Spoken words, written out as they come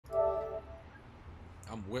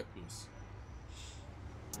I'm whipless.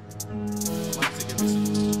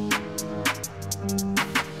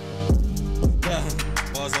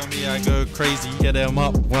 Bars on me, I go crazy. Get them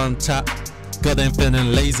up, one tap. Got them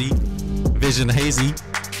feeling lazy. Vision hazy.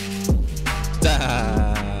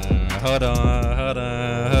 Hold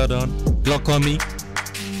on. Glock on me.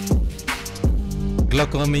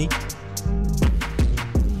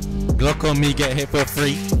 Glock on me, get hit for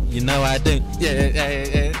free. You know I do.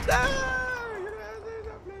 Yeah.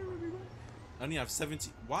 I only have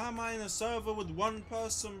 70. Why am I in a server with one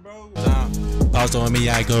person, bro? Bars on me,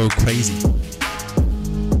 I go crazy.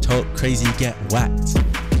 Talk crazy, get whacked.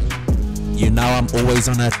 You know I'm always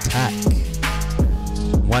on attack.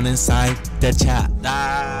 One inside the chat.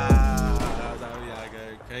 Bars on me, I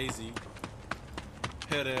go crazy.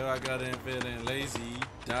 Hit it, I got him feeling lazy.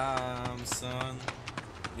 Damn, son.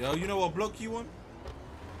 Yo, you know what block you on?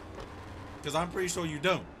 Because I'm pretty sure you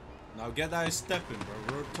don't. Now get that stepping, bro.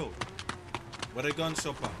 Real talk. Where the gun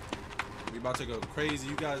shop at? We about to go crazy.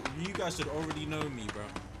 You guys should already know me, bro.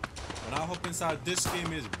 When I hop inside this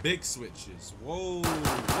game is big switches. Whoa.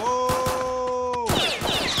 Hold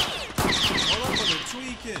on for the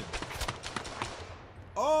tweaking.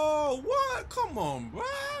 Oh, what? Come on, bro. Man,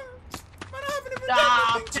 I haven't even done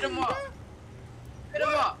nothing to you, bro. Hit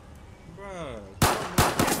him up. Bro, I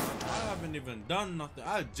haven't even done nothing.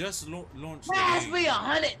 I just launched the Pass game. me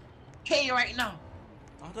 100K right now.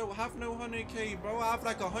 I don't have no 100K, bro. I have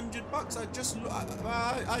like $100. I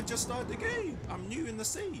just started the game. I'm new in the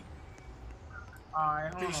sea.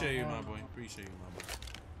 Alright, Appreciate you, my boy.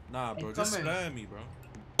 Nah, bro, Hey, just come spare me, bro.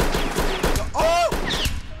 Oh!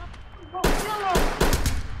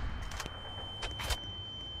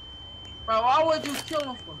 Bro, why would you kill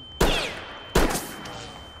him for me?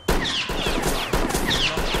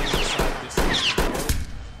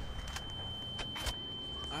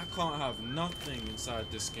 I can't have nothing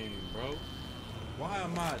inside this game, bro. Why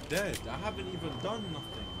am I dead? I haven't even done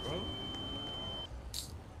nothing, bro.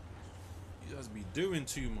 You guys be doing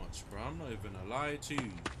too much, bro. I'm not even gonna lie to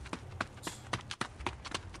you.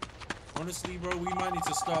 Honestly, bro, we might need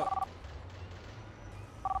to start.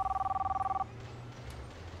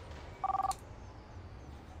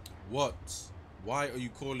 What? Why are you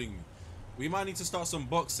calling me? We might need to start some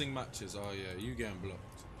boxing matches. Oh yeah, you getting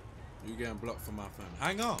blocked. You getting blocked from my phone.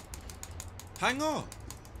 Hang up. Hang up.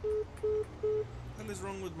 What the hell is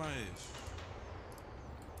wrong with my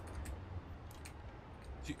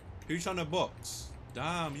ish? Who's trying to box?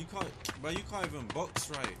 Damn, you can't, bro. You can't even box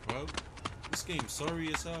right, bro. This game's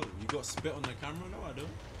sorry as hell. You got spit on the camera? No, I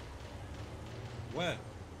don't. Where?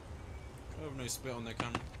 I have no spit on the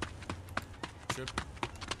camera. Trip.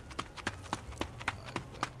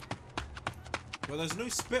 Bro, there's no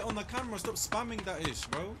spit on the camera. Stop spamming that ish,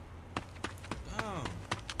 bro. Damn.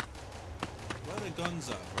 Where are the guns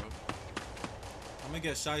at, bro? I'm gonna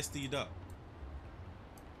get shiestied up.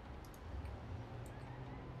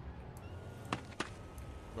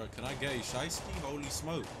 Bro, can I get a shiesty? Holy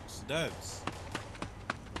smokes. Devs.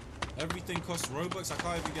 Everything costs Robux. I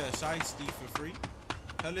can't even get a shiesty for free.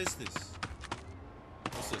 Hell is this?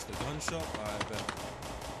 What's this? The gun shop? I bet.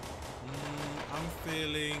 I'm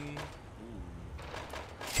feeling...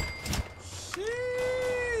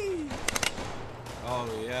 Sheesh. Oh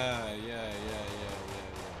yeah.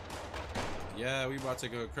 Yeah, we about to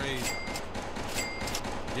go crazy.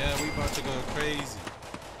 Yeah, we about to go crazy.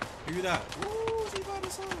 Who that? Ooh, she by the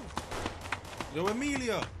side. Yo,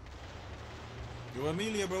 Amelia. Yo,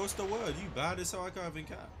 Amelia, bro, what's the word? You bad as hell, I can't even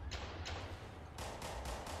cap.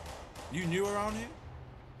 You new around here?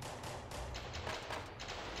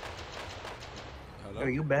 Hello? Yo,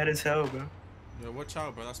 you bad as hell, bro. Yo, watch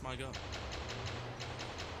out, bro. That's my girl.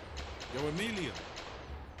 Yo, Amelia.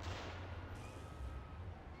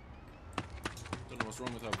 Don't know what's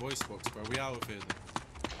wrong with her voice box, bro. We out of here, then.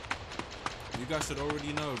 You guys should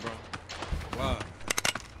already know, bro. Wow.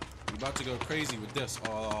 We about to go crazy with this.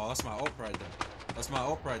 Oh, that's my op right there. That's my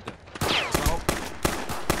op right there. That's my op.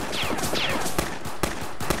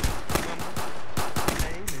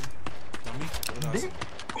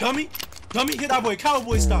 Dummy. Dummy, hit that boy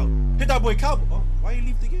cowboy style. Hit that boy cowboy. Oh, why you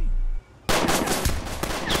leave the game?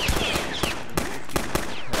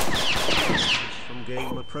 From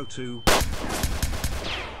Gamer Pro 2.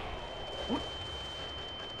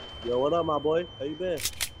 Yo, what up, my boy? How you been?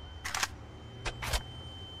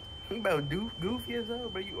 You about goofy as hell,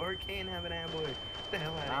 bro. You arcane having that boy. What the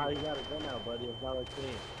hell Nah, out of you here? gotta go now, buddy. It's not like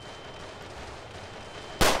me.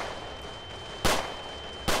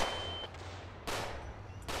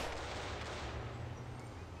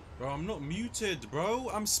 Bro, I'm not muted,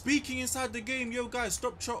 bro. I'm speaking inside the game. Yo, guys,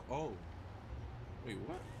 stop chop. Oh. Wait,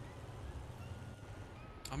 what?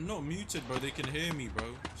 I'm not muted, bro. They can hear me, bro.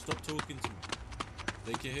 Stop talking to me.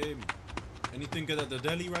 They can hear me. Anything good at the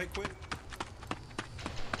deli right quick?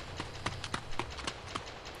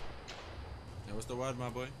 Yeah, what's the word, my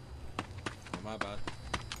boy? Oh, my bad.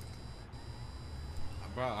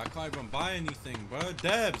 Bro, I can't even buy anything, bro.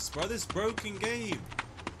 Devs, bro, this broken game.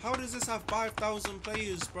 How does this have 5,000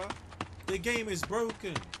 players, bro? The game is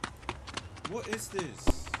broken. What is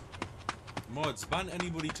this? Mods, ban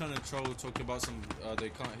anybody trying to troll, talking about some, they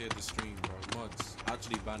can't hear the stream, bro. Mods,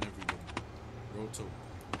 actually ban everyone. Real talk.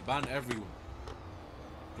 Ban everyone.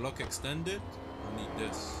 Block extended. I need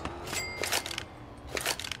this.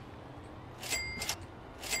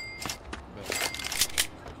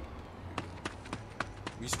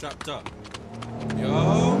 We strapped up.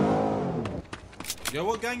 Yo,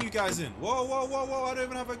 what gang you guys in? Whoa, whoa, whoa, whoa, I don't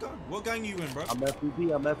even have a gun. What gang you in, bro? I'm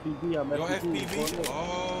FPV, I'm FPV, I'm You're FPV. FPV?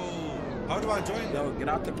 Oh. How do I join Yo, them? get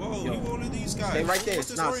out the Whoa, yo. who all of these guys? Stay right there. What's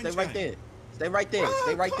this Nah, orange stay right gang? there. Stay right there.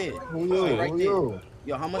 Stay right there. Who you? Stay right Who there. you?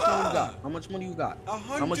 Yo, how much money you got? How much money you got?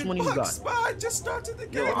 How much money you got? $100, bro. I just started the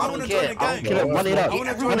game. Yo, I I want don't to join care. the I gang. don't care. Run it up. I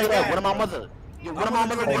wanna join Run the it up. gang. What am I mother? Yo, what am I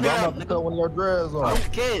wanna mother? join Run the it gang. up, nigga. When your dreads I on.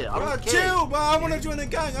 don't care. I Bro, don't care. chill, bro. I want to join the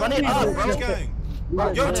gang. I Run want to it join up, the bro. orange gang. Yo,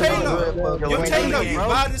 Run it Taylor. up, Yo, bro. Taylor, you Bro.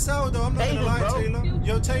 bad as hell, though. I'm not gonna lie, Taylor, Taylor.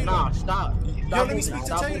 Yo, Taylor. Nah, stop. Yo, let me speak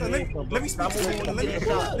to Taylor. Let me speak to Taylor.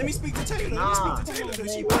 Let me speak to Taylor. Let me speak to Taylor. Though.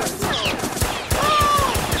 She bad as hell.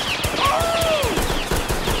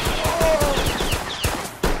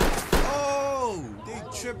 Oh, they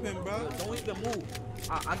tripping, bro. Don't even move.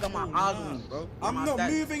 I got my eyes on you, bro. I'm My not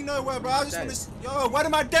dad. moving nowhere, bro. I just want to. Yo, what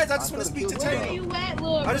am I dead? I just want to speak to Where Taylor. you at,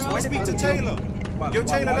 little I just want to speak to Taylor. Yo,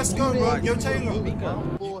 Taylor, let's go, bro. Yo, Taylor.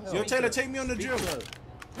 Yo, Taylor, take me on the drill. Yo,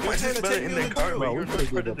 Taylor, take me on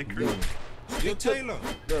the drill. Yo, Taylor.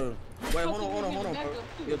 Yo, wait, hold on, bro.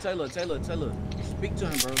 Yo, Taylor. Speak to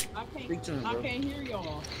him, bro. Speak to him, I bro. can't hear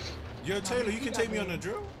y'all. Yo, Taylor, you can take me on the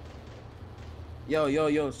drill.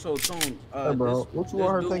 Yo, so Tone, Hey, bro, what you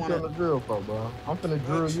want her to take you wanna... on the drill for, bro? I'm finna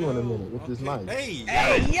drill you in a minute, which is nice. Hey,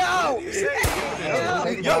 yo!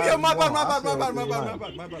 Yo, my bad. I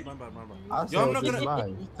said Yo, I'm not it's gonna.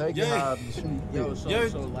 nice. Take it how you shoot. Yo, Yo.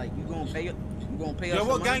 so like, you gonna pay us? You gonna pay us? Yo,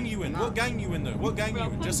 what some gang money? you in? Nah. What gang you in though? What gang you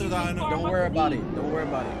in? Just so that I know. Don't worry about it. Don't worry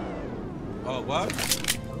about it. Oh, what?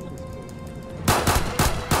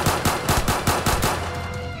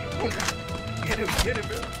 Get him, bro.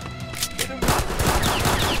 Get him.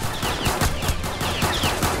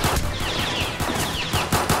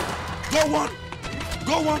 Go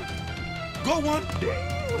one! What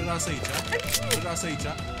did I say,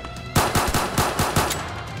 chat?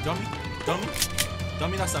 Dummy,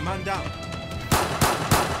 that's a man down.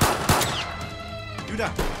 Do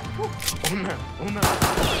that. Oh no.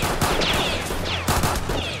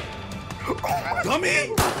 Dummy!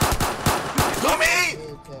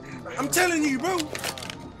 I'm telling you, bro.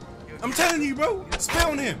 Spit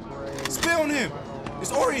on him.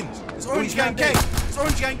 It's orange. It's orange gang K.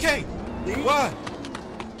 What?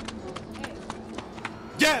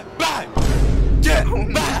 Get back!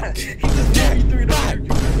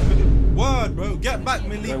 Word, bro. Get back,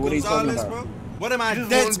 Malik What are you talking Gonzalez, about? bro. What am I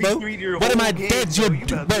dead, bro? What am I dead? You're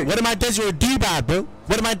what am I dead? You're a D-bad, bro.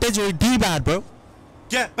 What am I dead? You're a D-bad, bro.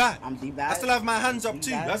 Get back. I'm D-bad. I still have my hands up too.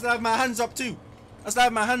 D-bad.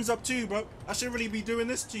 bro. I shouldn't really be doing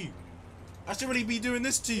this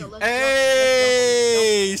to you.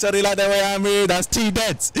 Hey, sorry, like the way I move. That's two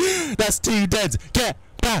deads. Get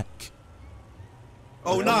back.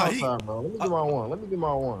 Oh nah, he. Outside, bro. Let me get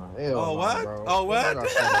my one. Hell Oh no, what? bro. Oh what? I got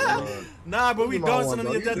something, bro. Nah, bro, we Give me my dancing one, on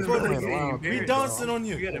bro. your You dead just brother. playing around. We dancing on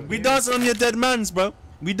you. We dancing on your dead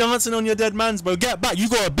mans, bro. Get back. You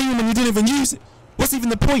got a beam and you didn't even use it. What's even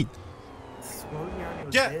the point?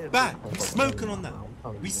 Get back. We smoking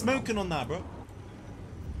on that, bro.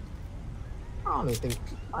 I don't even think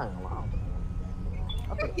I ain't allowed.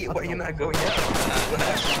 Why you not going out?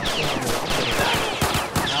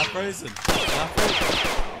 Now frozen.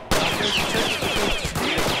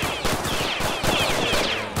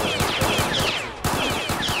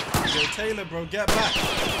 Yo, Taylor, bro, get back.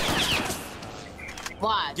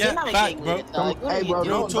 Why? Get back, bro. Hey, bro, Real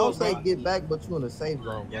don't talk, say bro. get back, but you in the safe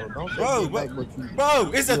zone, bro. Don't say Bro, get back, but you.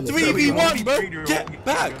 Bro, it's a you in the safe 3v1, zone. bro. Get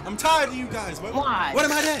back. I'm tired of you guys, bro. Why? What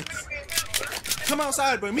am I dead? Come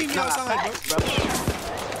outside, bro. Meet me outside, bro.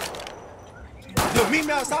 Yo, meet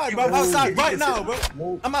me outside, bro. I'm outside right now,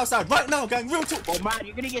 bro. I'm outside right now, gang. Real talk. Oh man,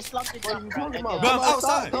 you're gonna get slumped in What are you talking about? Bro,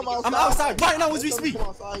 Come I'm outside right now as we Come speak.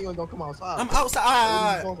 outside. You ain't gonna come outside. I'm What are you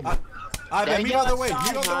outside. talking about? I bet move out the way. Move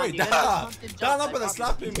outside, out the way. man. That brother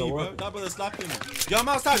slapping me, bro. That brother slapping me. Yo, I'm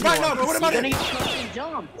outside right now, bro. What am I doing?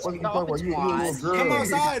 Come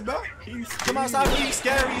outside, bro. Come outside, bro. You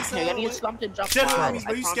scary as hell. Shut up,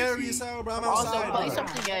 bro. You scary as hell, bro. I'm outside, bro. I'm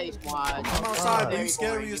outside, bro. You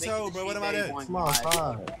scary as hell, bro. What am I doing? Come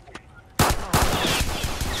outside.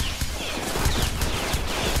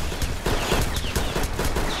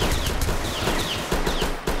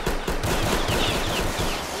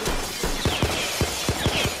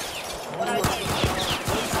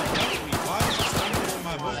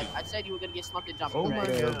 I said you were gonna get slumped and jumped. Oh my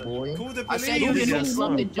god, boy. Call the I said you were police. gonna get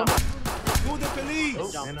slumped and jumped. Call the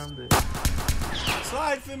police. And I'm dead.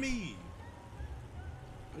 Slide for me.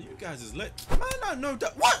 Oh, you guys is lit. Man, I know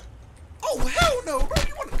that. What? Oh, hell no, bro.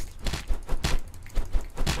 You wanna...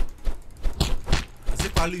 As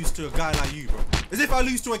if I lose to a guy like you, bro. As if I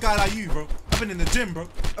lose to a guy like you, bro. I've been in the gym, bro.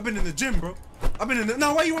 I've been in the gym, bro. I've been in the...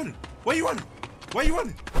 No, why you running? Why you running? Why you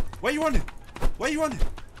running? Why you running? Why you running?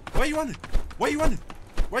 Why you running? Why you running?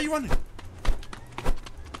 Why you running?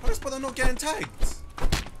 Why this brother not getting tagged?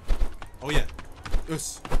 Oh yeah.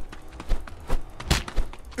 Us.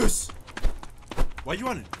 Us. Why you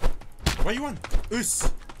running? Why you running? Us.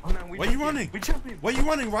 Why you running? Why you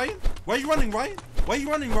running, Ryan? Why you running, Ryan? Why you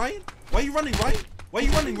running, Ryan? Why you running, Ryan? Why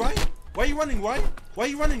you running, Ryan? Why you running, Ryan? Why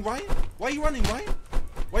you running, Ryan? Why you running, Ryan?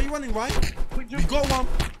 Why you running, Ryan? We got one.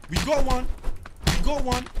 We got one. We got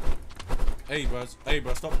one. Hey, bro. Hey,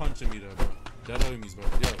 bro. Stop punching me, though, bro. Dead homies, bro.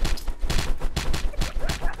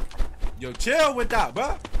 Yo. Yo, chill with that,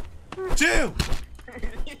 bro. Chill.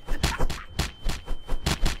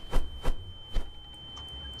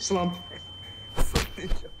 Slump.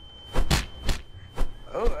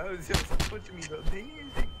 Oh, I was just pushing me, bro.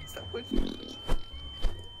 Stop pushing me.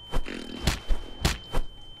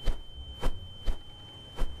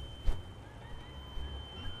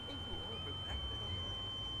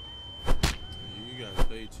 You guys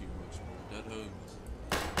play too much, bro. Dead homies.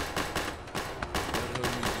 Dead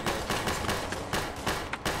homies, you guys play too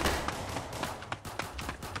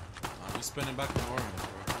much. He's spinning back in orange,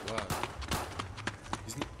 bro. Wow.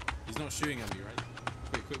 He's not shooting at me, right?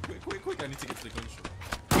 Quick. I need to get to the gunshot.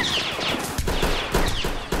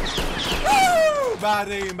 Woo! Bad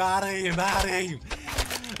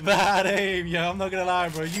aim. Yo, I'm not gonna lie,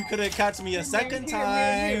 bro. You couldn't catch me a second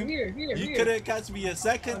time. You couldn't catch me a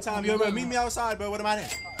second time. Yo, bro, meet me outside, bro. What am I doing?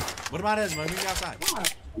 What am I doing, bro? Meet me outside.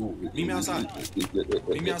 Meet me outside.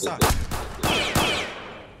 Meet me outside.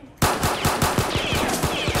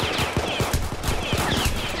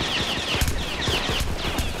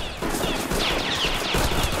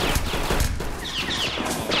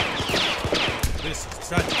 This is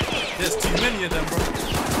tragic. There's too many of them, bro.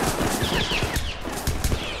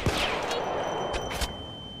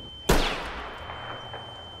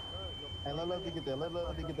 Hey, let Lefty get that. Let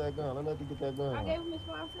Lefty get that gun. Let Lefty get that gun. I gave him his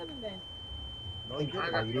 5.7 then. No, you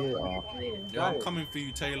did. Yo, I'm coming for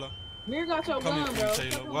you, Taylor. Mir got your Coming gun, for you, bro.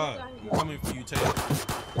 Taylor. What? I'm coming for you, Taylor.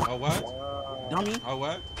 Oh, what? Dummy. Oh,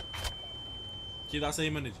 what? Keep that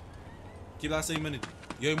same energy. Keep that same energy.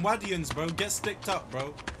 Yo, MWADians, bro, get sticked up,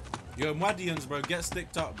 bro. Yo, MWADians, bro, get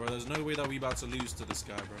sticked up, bro. There's no way that we about to lose to this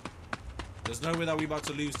guy, bro. There's no way that we about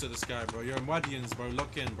to lose to this guy, bro. Yo, MWADians, bro,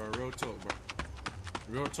 lock in, bro. Real talk, bro.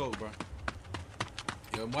 Real talk, bro.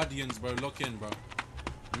 Yo, MWADians, bro, lock in, bro.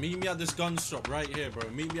 Meet me at this gun shop right here, bro.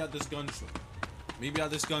 Meet me at this gun shop. Meet me at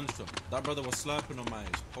this gun shop. That brother was slurping on my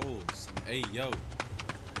balls. Hey, yo.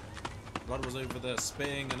 Brother was over there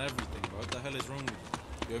spitting and everything, bro. What the hell is wrong with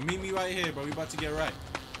you? Yo, meet me right here, bro. We about to get right.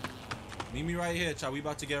 Meet me right here, chat. We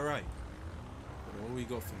about to get right. What do we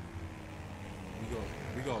got for me?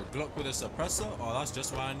 We got a Glock with a suppressor? Oh, that's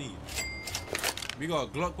just what I need. We got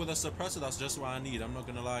a Glock with a suppressor? That's just what I need. I'm not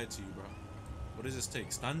gonna lie to you, bro. What does this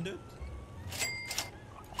take? Standard?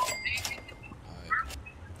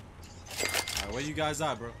 Alright, where you guys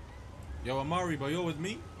at, bro? Yo, Amari, bro, you're with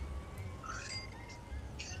me?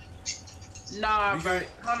 Nah, We bro. go-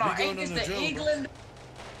 Hold on. we going Ain't this on the the drill, bro. England?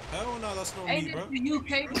 Hell no, that's not me, Ain't bro. this the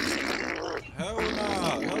UK? Hell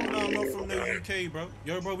nah, I'm not from the UK, bro.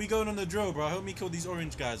 Yo, bro, we going on the drill, bro. Help me kill these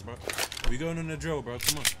orange guys, bro. We going on the drill, bro.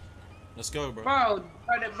 Come on. Let's go, bro. Bro,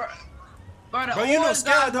 Bro, you not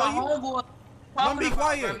scared, though? are you? Man, be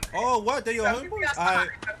quiet. Oh, what? They're your homeboys? Aye.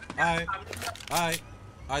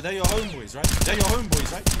 They're your homeboys, right? They're your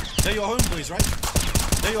homeboys, right? They're your homeboys, right?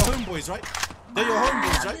 They're your homeboys, right? They're your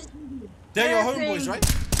homeboys, right? They're your homeboys, right?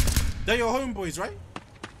 They're your homeboys, right?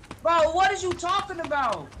 Bro, what is you talking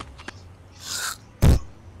about?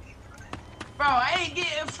 Bro, I ain't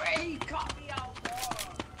getting afraid. He caught me out, bro.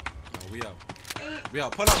 Oh, we out. We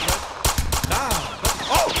out. Pull up, bro. Nah.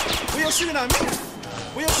 Oh, we are shooting at me.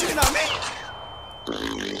 What you shooting at me?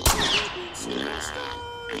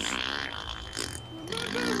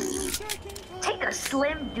 Take a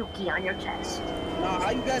slim dookie on your chest. Nah,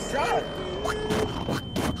 how you got shot?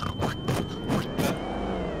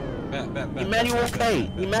 Emmanuel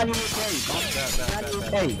K. Emmanuel K.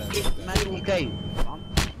 Emmanuel K.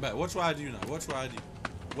 Bet, what do I do now? What do I do?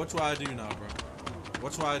 What do I do now, bro?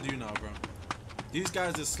 What do I do now, bro? These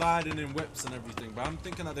guys are sliding in whips and everything, but I'm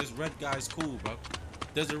thinking that this red guy's cool, bro.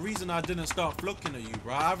 There's a reason I didn't start looking at you,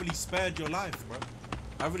 bro. I really spared your life, bro.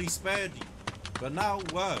 I really spared you. But now,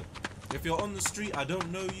 word. If you're on the street, I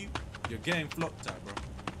don't know you, you're getting flocked at, bro.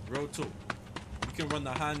 Real talk. You can run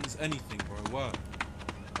the hands, anything, bro. Word.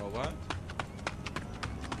 Oh, what?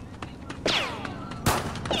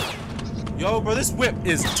 Yo, bro, this whip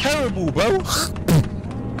is terrible, bro.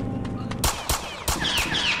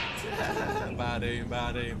 Bad aim.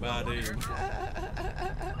 I'm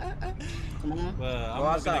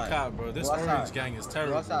not gonna cap, bro. This orange gang is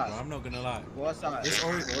terrible, bro. I'm not gonna lie. This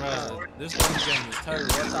orange gang is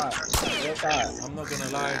terrible. I'm not gonna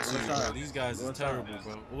lie to you, bro. These guys is terrible,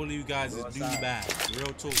 bro. All of you guys is do bad.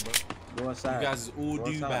 Real talk, bro. You guys is all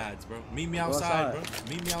do bads, bro. Meet me outside, bro.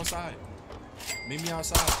 Meet me outside. Meet me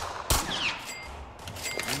outside.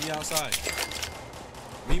 Meet me outside.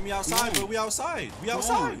 Meet me outside, bro. We outside. We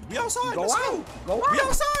outside. We outside. Go out. Go out. We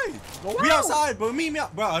outside. Go We out. outside, bro. Meet me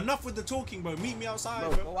out, bro. Enough with the talking, bro. Meet me outside,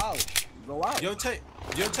 bro. Go out. Go out. Yo, Taylor.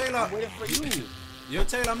 I'm waiting for you. Yo,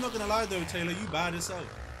 Taylor. I'm not gonna lie though, Taylor. You bad as hell.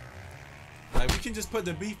 Like, we can just put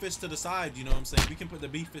the beef fist to the side. You know what I'm saying? We can put the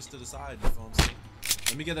beef fist to the side. You know what I'm saying?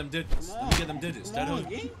 Let me get them digits. Let me get them digits. Dead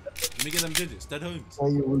homies. Let me get them digits. Dead homies. Oh,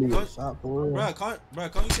 you really a shot for real? Bro,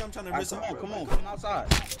 can't you see I'm trying to risk up? Come on, come outside.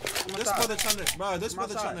 This brother trying to, bro. This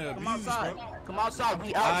brother trying to abuse, bro. Come outside.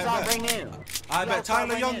 We outside right now. I bet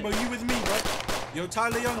Tyler Young, bro. You with me, bro? Yo,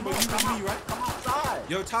 Tyler Young, bro. You with me, right? Come outside.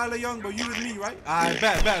 Yo, Tyler Young, bro. You with me, right? I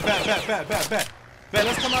bet.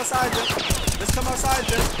 Let's come outside, then. Let's come outside,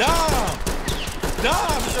 then.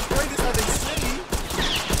 Damn. It's the greatest that they say.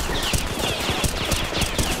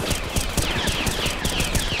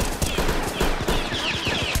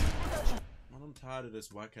 I'm tired of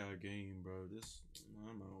this whack-out game, bro.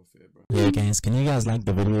 I'm out of it, bro. Yeah, guys, can you guys like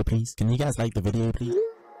the video, please? Can you guys like the video, please?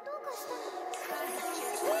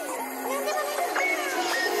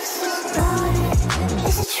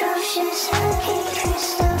 It's atrocious.